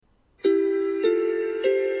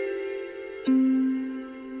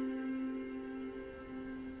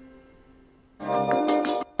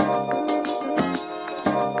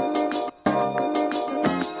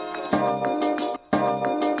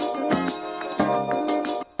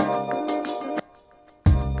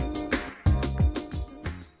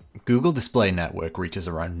Google Display Network reaches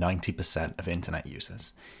around 90% of internet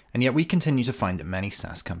users, and yet we continue to find that many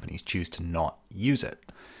SaaS companies choose to not use it.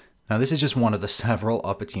 Now, this is just one of the several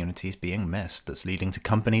opportunities being missed that's leading to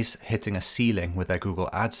companies hitting a ceiling with their Google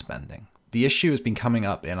ad spending. The issue has been coming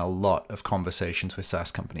up in a lot of conversations with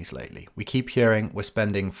SaaS companies lately. We keep hearing we're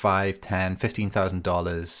spending $5,000, $10,000,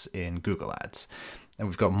 $15,000 in Google ads, and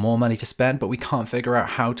we've got more money to spend, but we can't figure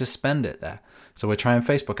out how to spend it there. So we're trying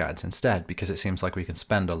Facebook ads instead because it seems like we can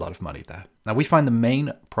spend a lot of money there. Now, we find the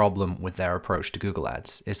main problem with their approach to Google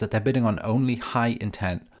ads is that they're bidding on only high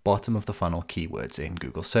intent, bottom of the funnel keywords in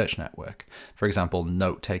Google Search Network. For example,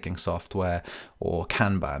 note-taking software or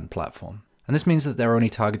Kanban platform. And this means that they're only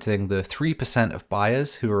targeting the 3% of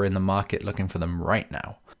buyers who are in the market looking for them right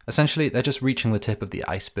now. Essentially, they're just reaching the tip of the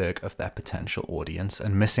iceberg of their potential audience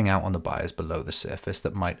and missing out on the buyers below the surface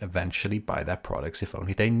that might eventually buy their products if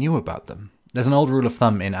only they knew about them. There's an old rule of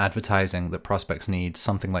thumb in advertising that prospects need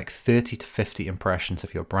something like 30 to 50 impressions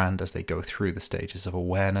of your brand as they go through the stages of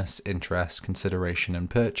awareness, interest, consideration, and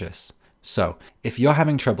purchase. So, if you're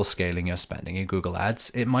having trouble scaling your spending in Google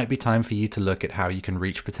Ads, it might be time for you to look at how you can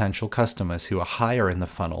reach potential customers who are higher in the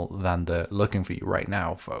funnel than the looking for you right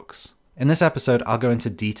now folks. In this episode, I'll go into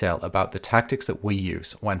detail about the tactics that we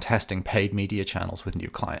use when testing paid media channels with new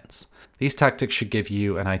clients. These tactics should give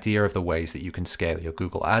you an idea of the ways that you can scale your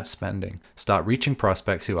Google Ads spending, start reaching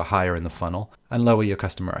prospects who are higher in the funnel, and lower your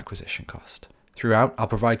customer acquisition cost. Throughout, I'll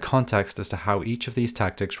provide context as to how each of these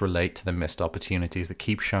tactics relate to the missed opportunities that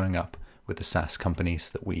keep showing up with the SaaS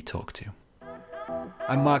companies that we talk to.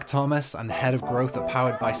 I'm Mark Thomas, I'm the head of growth at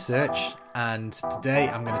Powered by Search, and today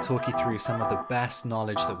I'm going to talk you through some of the best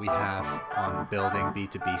knowledge that we have on building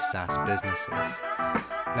B2B SaaS businesses.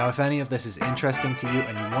 Now, if any of this is interesting to you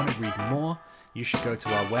and you want to read more, you should go to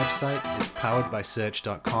our website, it's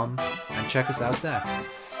poweredbysearch.com, and check us out there.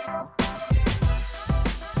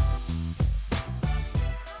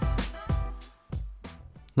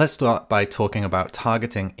 Let's start by talking about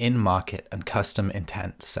targeting in-market and custom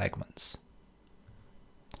intent segments.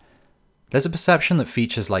 There's a perception that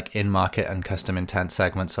features like in-market and custom intent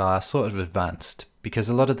segments are sort of advanced because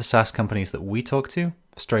a lot of the SaaS companies that we talk to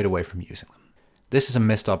strayed away from using them. This is a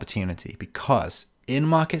missed opportunity because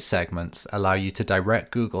in-market segments allow you to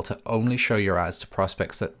direct Google to only show your ads to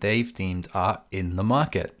prospects that they've deemed are in the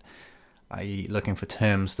market, i.e. looking for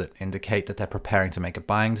terms that indicate that they're preparing to make a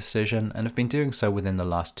buying decision and have been doing so within the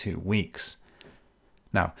last 2 weeks.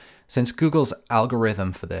 Now, since Google's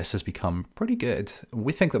algorithm for this has become pretty good,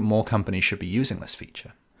 we think that more companies should be using this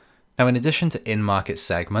feature. Now, in addition to in-market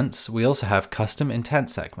segments, we also have custom intent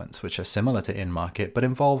segments, which are similar to in-market but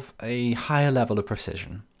involve a higher level of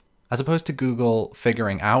precision. As opposed to Google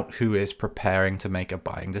figuring out who is preparing to make a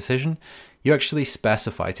buying decision, you actually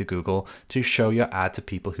specify to Google to show your ad to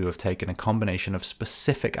people who have taken a combination of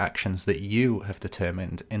specific actions that you have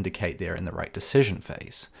determined indicate they're in the right decision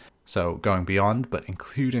phase. So going beyond, but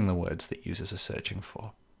including the words that users are searching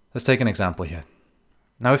for. Let's take an example here.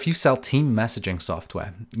 Now, if you sell team messaging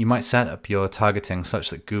software, you might set up your targeting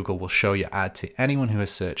such that Google will show your ad to anyone who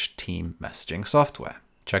has searched team messaging software,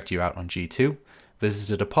 checked you out on G2,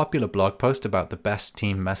 visited a popular blog post about the best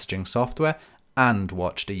team messaging software, and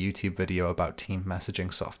watched a YouTube video about team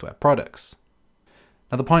messaging software products.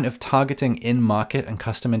 Now, the point of targeting in-market and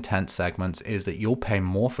custom intent segments is that you'll pay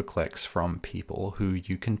more for clicks from people who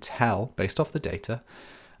you can tell, based off the data,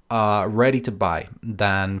 are ready to buy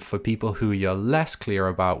than for people who you're less clear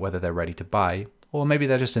about whether they're ready to buy, or maybe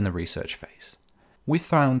they're just in the research phase. We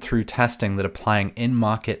found through testing that applying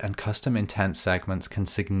in-market and custom intent segments can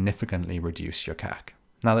significantly reduce your CAC.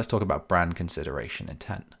 Now let's talk about brand consideration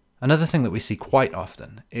intent. Another thing that we see quite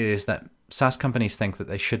often is that SaaS companies think that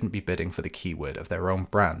they shouldn't be bidding for the keyword of their own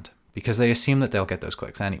brand because they assume that they'll get those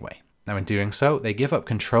clicks anyway. Now in doing so, they give up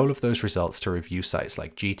control of those results to review sites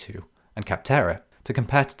like G2 and Capterra, to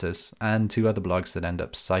competitors and to other blogs that end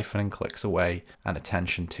up siphoning clicks away and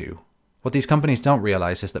attention too. What these companies don't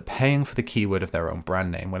realize is that paying for the keyword of their own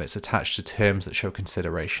brand name when it's attached to terms that show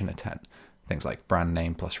consideration intent, things like brand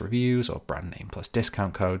name plus reviews or brand name plus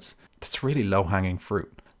discount codes, that's really low-hanging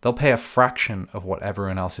fruit. They'll pay a fraction of what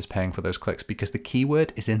everyone else is paying for those clicks because the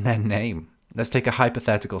keyword is in their name. Let's take a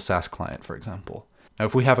hypothetical SaaS client, for example. Now,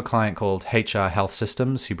 if we have a client called HR Health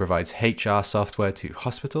Systems who provides HR software to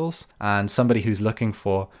hospitals and somebody who's looking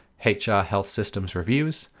for HR Health Systems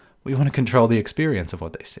reviews, we want to control the experience of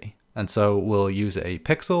what they see. And so we'll use a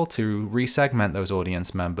pixel to resegment those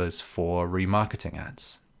audience members for remarketing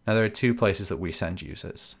ads. Now, there are 2 places that we send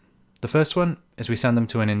users. The first one is we send them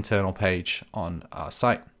to an internal page on our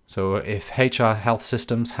site. So if HR Health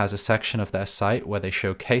Systems has a section of their site where they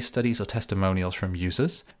show case studies or testimonials from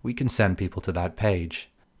users, we can send people to that page.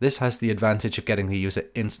 This has the advantage of getting the user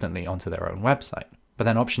instantly onto their own website. But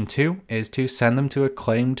then option 2 is to send them to a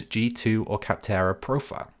claimed G2 or Capterra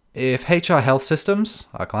profile. If HR Health Systems,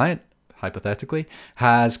 our client, hypothetically,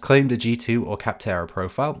 has claimed a G2 or Capterra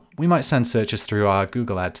profile, we might send searches through our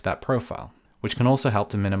Google ad to that profile, which can also help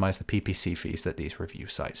to minimize the PPC fees that these review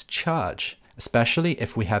sites charge, especially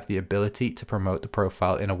if we have the ability to promote the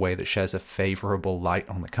profile in a way that shares a favorable light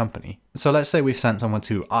on the company. So let's say we've sent someone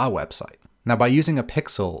to our website. Now, by using a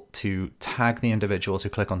pixel to tag the individuals who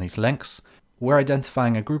click on these links, we're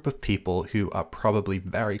identifying a group of people who are probably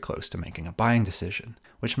very close to making a buying decision,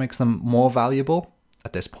 which makes them more valuable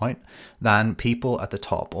at this point than people at the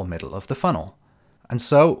top or middle of the funnel. And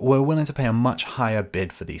so we're willing to pay a much higher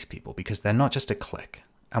bid for these people because they're not just a click.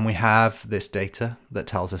 And we have this data that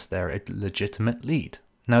tells us they're a legitimate lead.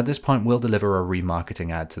 Now at this point, we'll deliver a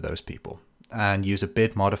remarketing ad to those people and use a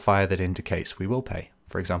bid modifier that indicates we will pay,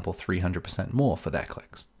 for example, 300% more for their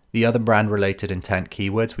clicks. The other brand-related intent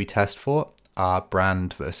keywords we test for are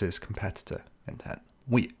brand versus competitor intent.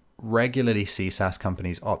 We regularly see SaaS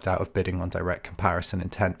companies opt out of bidding on direct comparison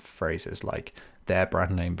intent phrases like their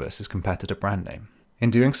brand name versus competitor brand name. In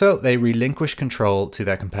doing so, they relinquish control to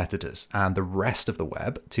their competitors and the rest of the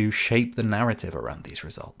web to shape the narrative around these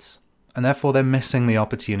results. And therefore, they're missing the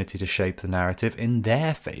opportunity to shape the narrative in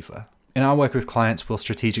their favor. In our work with clients, we'll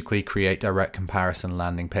strategically create direct comparison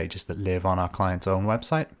landing pages that live on our client's own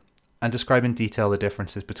website and describe in detail the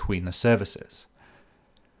differences between the services.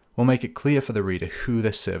 We'll make it clear for the reader who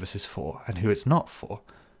this service is for and who it's not for,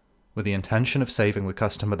 with the intention of saving the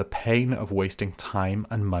customer the pain of wasting time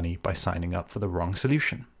and money by signing up for the wrong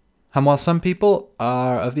solution. And while some people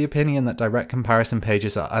are of the opinion that direct comparison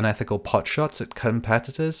pages are unethical potshots at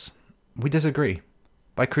competitors, we disagree.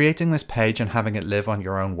 By creating this page and having it live on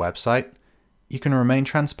your own website, you can remain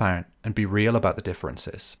transparent and be real about the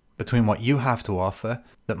differences between what you have to offer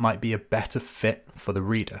that might be a better fit for the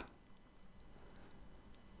reader.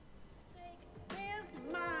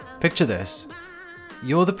 Picture this.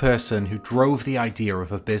 You're the person who drove the idea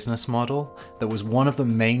of a business model that was one of the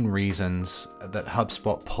main reasons that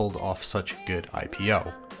HubSpot pulled off such a good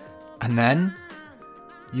IPO. And then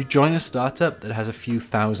you join a startup that has a few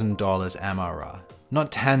 $1,000s MRR.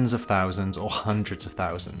 Not tens of thousands or hundreds of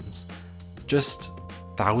thousands. Just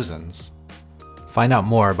thousands. Find out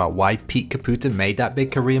more about why Pete Caputa made that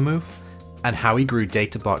big career move and how he grew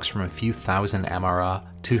Databox from a few thousand MRR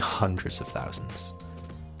to hundreds of thousands.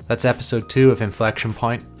 That's episode 2 of Inflection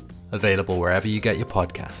Point, available wherever you get your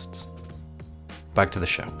podcasts. Back to the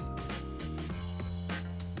show.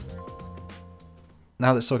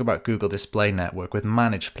 Now let's talk about Google Display Network with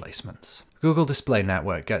managed placements. Google Display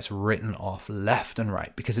Network gets written off left and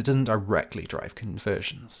right because it doesn't directly drive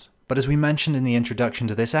conversions. But as we mentioned in the introduction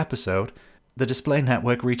to this episode, the display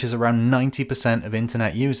network reaches around 90% of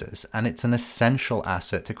internet users, and it's an essential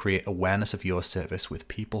asset to create awareness of your service with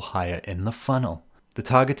people higher in the funnel. The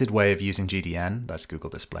targeted way of using GDN, that's Google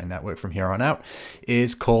Display Network from here on out,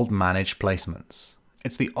 is called managed placements.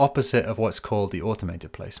 It's the opposite of what's called the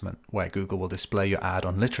automated placement, where Google will display your ad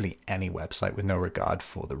on literally any website with no regard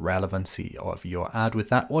for the relevancy of your ad with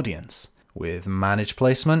that audience. With managed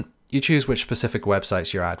placement, you choose which specific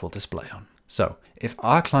websites your ad will display on. So, if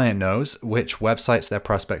our client knows which websites their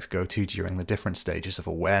prospects go to during the different stages of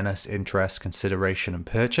awareness, interest, consideration, and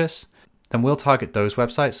purchase, then we'll target those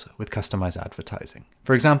websites with customized advertising.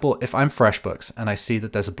 For example, if I'm FreshBooks and I see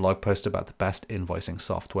that there's a blog post about the best invoicing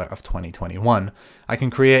software of 2021, I can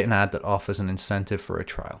create an ad that offers an incentive for a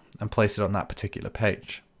trial and place it on that particular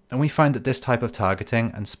page. And we find that this type of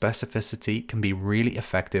targeting and specificity can be really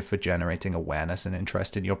effective for generating awareness and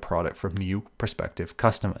interest in your product from new prospective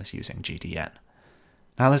customers using GDN.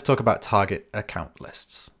 Now let's talk about target account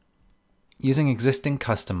lists. Using existing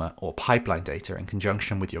customer or pipeline data in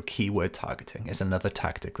conjunction with your keyword targeting is another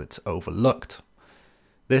tactic that's overlooked.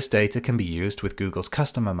 This data can be used with Google's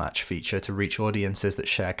Customer Match feature to reach audiences that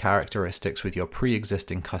share characteristics with your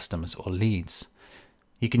pre-existing customers or leads.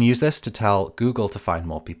 You can use this to tell Google to find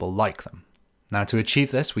more people like them. Now, to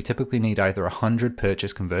achieve this, we typically need either 100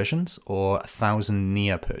 purchase conversions or 1,000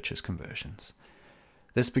 near purchase conversions.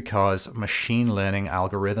 This because machine learning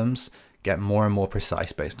algorithms get more and more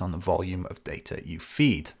precise based on the volume of data you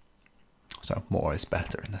feed. So more is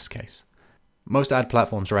better in this case. Most ad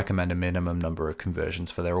platforms recommend a minimum number of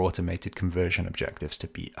conversions for their automated conversion objectives to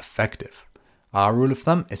be effective. Our rule of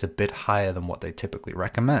thumb is a bit higher than what they typically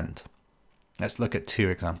recommend. Let's look at 2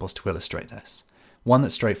 examples to illustrate this. One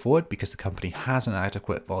that's straightforward because the company has an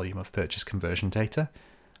adequate volume of purchase conversion data,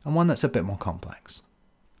 and one that's a bit more complex.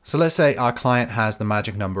 So let's say our client has the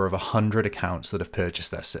magic number of 100 accounts that have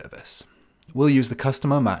purchased their service. we'll use the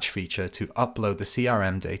customer match feature to upload the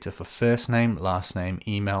CRM data for first name, last name,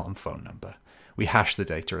 email, and phone number. We hash the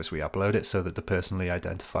data as we upload it so that the personally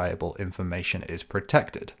identifiable information is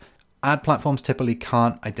protected. Ad platforms typically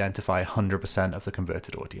can't identify 100% of the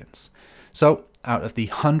converted audience. So out of the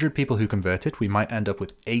 100 people who converted, we might end up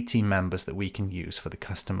with 80 members that we can use for the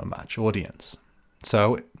customer match audience.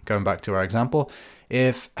 So going back to our example,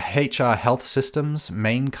 if HR health systems'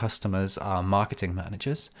 main customers are marketing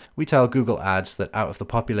managers, we tell Google Ads that out of the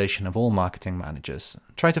population of all marketing managers,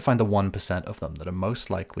 try to find the 1% of them that are most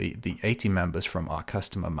likely the 80 members from our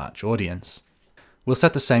customer match audience. We'll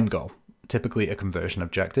set the same goal, typically a conversion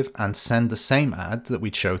objective, and send the same ad that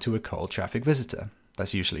we'd show to a cold traffic visitor.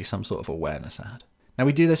 That's usually some sort of awareness ad. Now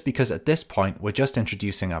we do this because at this point, we're just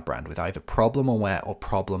introducing our brand with either problem-aware or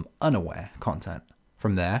problem-unaware content.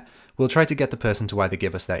 From there, we'll try to get the person to either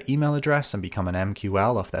give us their email address and become an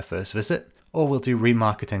MQL off their first visit, or we'll do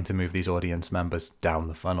remarketing to move these audience members down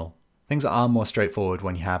the funnel. Things are more straightforward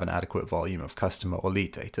when you have an adequate volume of customer or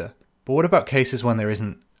lead data. But what about cases when there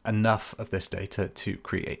isn't enough of this data to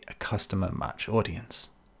create a customer match audience?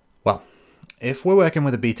 Well, if we're working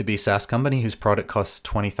with a B2B SaaS company whose product costs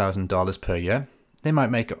 $20,000 per year, they might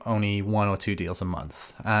make only 1 or 2 deals a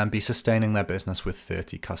month and be sustaining their business with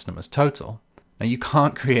 30 customers total. Now, you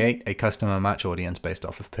can't create a customer match audience based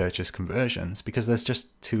off of purchase conversions because there's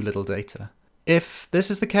just too little data. If this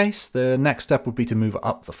is the case, the next step would be to move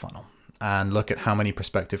up the funnel and look at how many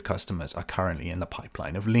prospective customers are currently in the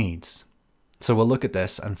pipeline of leads. So we'll look at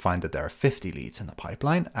this and find that there are 50 leads in the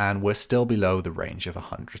pipeline and we're still below the range of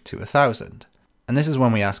 100 to 1,000. And this is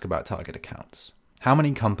when we ask about target accounts. How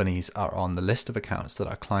many companies are on the list of accounts that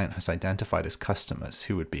our client has identified as customers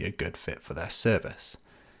who would be a good fit for their service?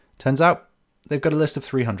 Turns out, they've got a list of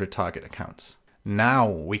 300 target accounts. Now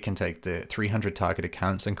we can take the 300 target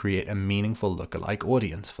accounts and create a meaningful lookalike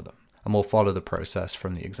audience for them. And we'll follow the process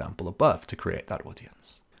from the example above to create that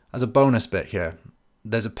audience. As a bonus bit here,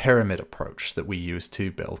 there's a pyramid approach that we use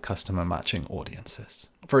to build customer matching audiences.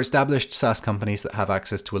 For established SaaS companies that have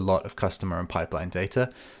access to a lot of customer and pipeline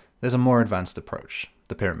data, there's a more advanced approach,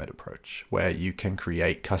 the pyramid approach, where you can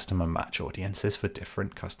create customer match audiences for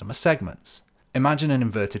different customer segments. Imagine an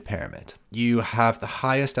inverted pyramid. You have the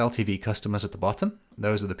highest LTV customers at the bottom.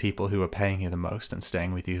 Those are the people who are paying you the most and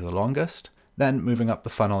staying with you the longest. Then moving up the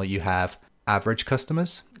funnel, you have average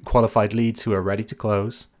customers, qualified leads who are ready to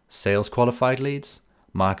close, sales qualified leads,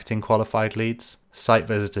 marketing qualified leads, site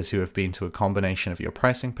visitors who have been to a combination of your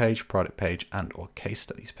pricing page, product page, and or case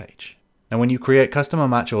studies page. Now, when you create customer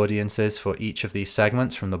match audiences for each of these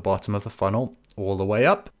segments from the bottom of the funnel all the way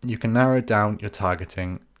up, you can narrow down your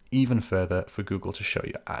targeting even further for Google to show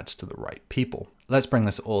your ads to the right people. Let's bring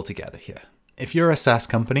this all together here. If you're a SaaS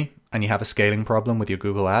company and you have a scaling problem with your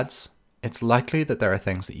Google Ads, it's likely that there are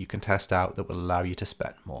things that you can test out that will allow you to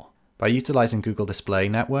spend more. By utilizing Google Display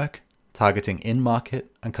Network, targeting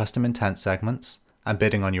in-market and custom intent segments, and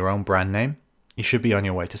bidding on your own brand name, you should be on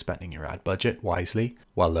your way to spending your ad budget wisely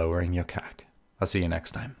while lowering your CAC. I'll see you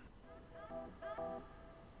next time.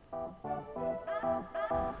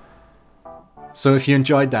 So if you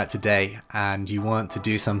enjoyed that today and you want to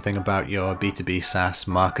do something about your B2B SaaS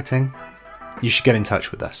marketing, you should get in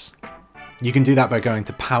touch with us. You can do that by going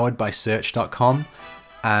to poweredbysearch.com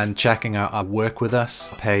and checking out our Work With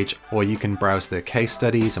Us page, or you can browse the case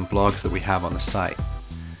studies and blogs that we have on the site.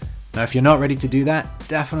 Now, if you're not ready to do that,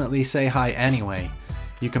 definitely say hi anyway.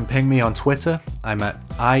 You can ping me on Twitter.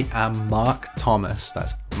 I am Mark Thomas.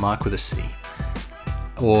 That's Mark with a C.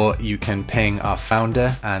 Or you can ping our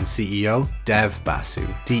founder and CEO, Dev Basu,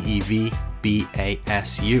 Devbasu.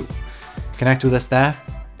 Connect with us there.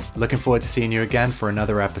 Looking forward to seeing you again for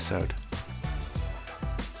another episode.